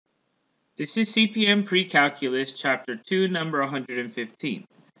This is CPM Precalculus, Chapter 2, number 115.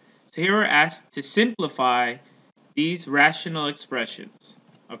 So here we're asked to simplify these rational expressions.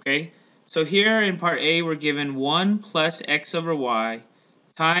 Okay, so here in part A, we're given 1 plus x over y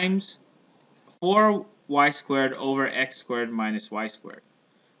times 4y squared over x squared minus y squared.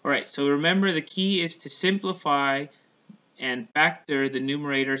 Alright, so remember the key is to simplify and factor the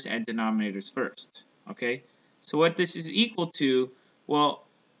numerators and denominators first. Okay, so what this is equal to, well,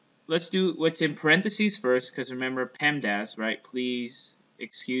 let's do what's in parentheses first, because remember PEMDAS, right? Please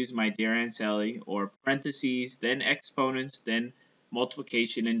excuse my dear Aunt Sally, or parentheses, then exponents, then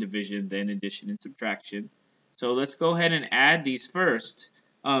multiplication and division, then addition and subtraction. So let's go ahead and add these first.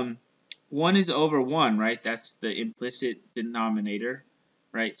 1 is over 1, right? That's the implicit denominator,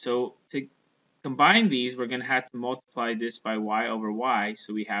 right? So to combine these, we're going to have to multiply this by y over y,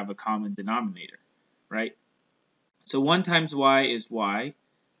 so we have a common denominator, right? So 1 times y is y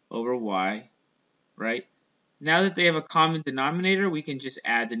over y, right? Now that they have a common denominator, we can just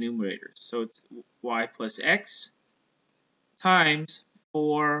add the numerators. So it's y plus x times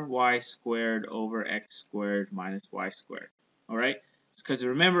 4y squared over x squared minus y squared. All right? Because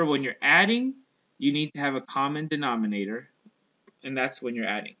remember, when you're adding, you need to have a common denominator, and that's when you're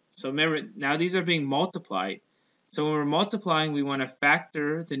adding. So remember, now these are being multiplied. So when we're multiplying, we want to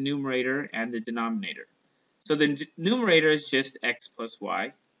factor the numerator and the denominator. So the numerator is just x plus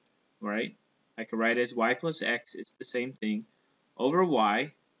y, right? I could write it as y plus x, it's the same thing, over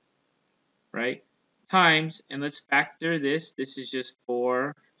y, right, times, and let's factor this is just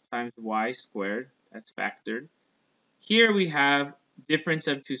 4 times y squared, that's factored. Here we have difference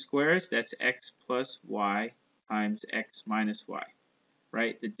of two squares, that's x plus y times x minus y,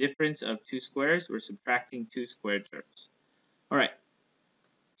 right? The difference of two squares, we're subtracting two squared terms. Alright,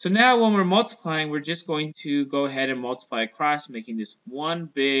 so now when we're multiplying, we're just going to go ahead and multiply across, making this one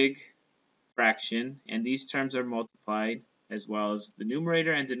big fraction, and these terms are multiplied, as well as the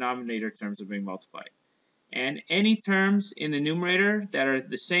numerator and denominator terms are being multiplied. And any terms in the numerator that are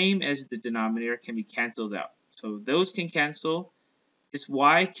the same as the denominator can be canceled out. So those can cancel. This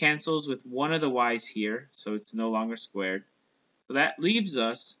y cancels with one of the y's here, so it's no longer squared. So that leaves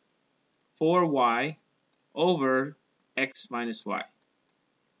us 4y over x minus y.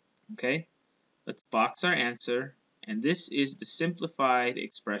 Okay, let's box our answer, and this is the simplified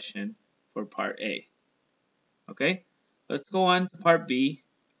expression for part A. Okay, let's go on to part B.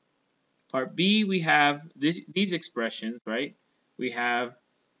 Part B, we have these expressions, right? We have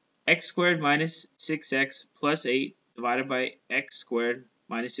x squared minus 6x plus 8 divided by x squared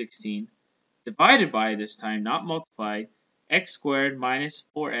minus 16 divided by, this time not multiplied, x squared minus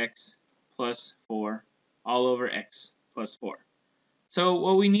 4x plus 4 all over x plus 4. So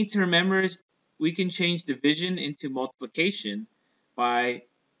what we need to remember is we can change division into multiplication by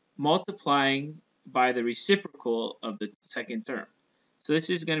multiplying by the reciprocal of the second term. So this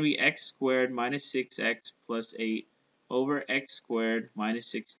is going to be x squared minus 6x plus 8 over x squared minus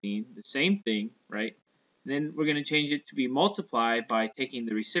 16, the same thing, right? And then we're going to change it to be multiplied by taking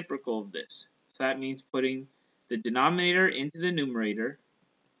the reciprocal of this. So that means putting the denominator into the numerator,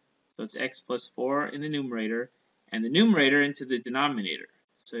 so it's x plus 4 in the numerator, and the numerator into the denominator.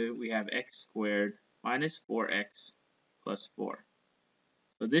 So we have x squared minus 4x plus 4.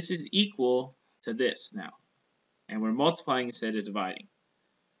 So this is equal to this now, and we're multiplying instead of dividing.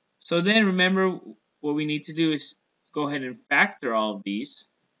 So then remember, what we need to do is go ahead and factor all of these.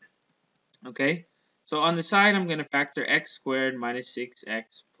 Okay, so on the side I'm going to factor x squared minus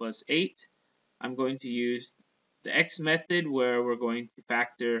 6x plus 8. I'm going to use the x method, where we're going to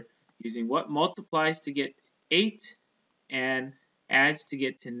factor using what multiplies to get 8 and adds to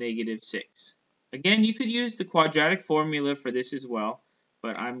get to negative 6. Again, you could use the quadratic formula for this as well,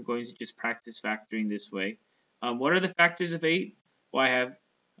 but I'm going to just practice factoring this way. What are the factors of 8? Well, I have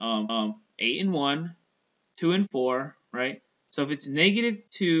 8 and 1, 2 and 4, right? So if it's negative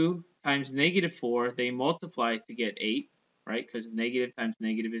 2 times negative 4, they multiply to get 8, right? Because negative times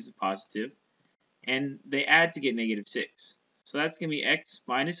negative is a positive. And they add to get negative 6. So that's going to be x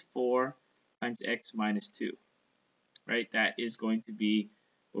minus 4 times x minus 2, right? That is going to be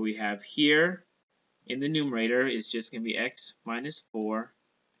what we have here in the numerator, is just going to be x minus 4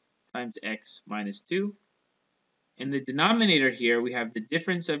 times x minus 2. In the denominator here, we have the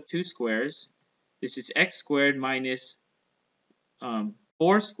difference of two squares. This is x squared minus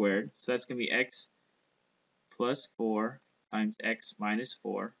 4 squared, so that's going to be x plus 4 times x minus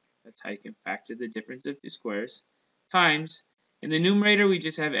 4. That's how you can factor the difference of two squares, times, in the numerator we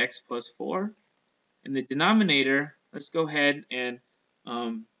just have x plus 4. In the denominator, let's go ahead and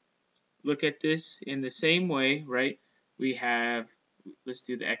look at this in the same way, right? We have let's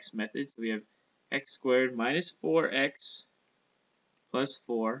do the x method. So we have x squared minus 4x plus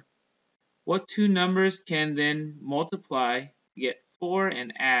 4. What two numbers can then multiply to get 4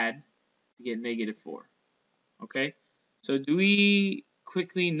 and add to get negative 4? Okay, so do we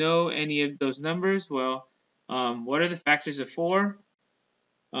quickly know any of those numbers? Well, what are the factors of 4?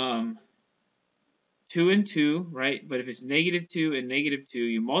 2 and 2, right? But if it's negative 2 and negative 2,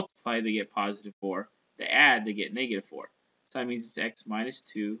 you multiply, they get positive 4. They add, they get negative 4. So that means it's x minus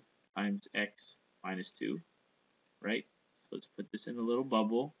 2 times x minus 2, right? So let's put this in a little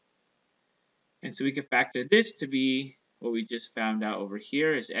bubble. And so we can factor this to be what we just found out over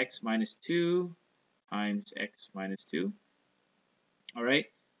here is x minus 2 times x minus 2. All right.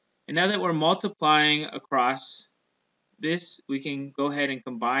 And now that we're multiplying across this, we can go ahead and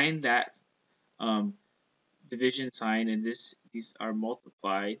combine that division sign, and these are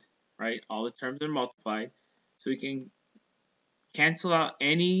multiplied, right? All the terms are multiplied. So we can cancel out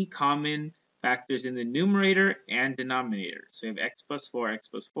any common factors in the numerator and denominator. So we have x plus 4, x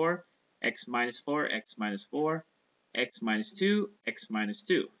plus 4, x minus 4, x minus 4, x minus 2, x minus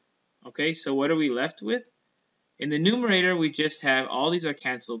 2. Okay, so what are we left with? In the numerator, we just have, all these are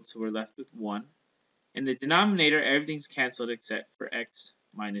canceled, so we're left with 1. In the denominator, everything's canceled except for x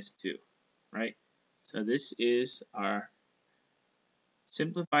minus 2, right? So this is our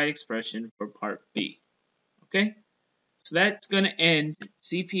simplified expression for part B. Okay, so that's going to end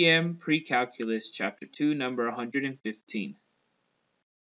CPM Precalculus Chapter 2, number 115.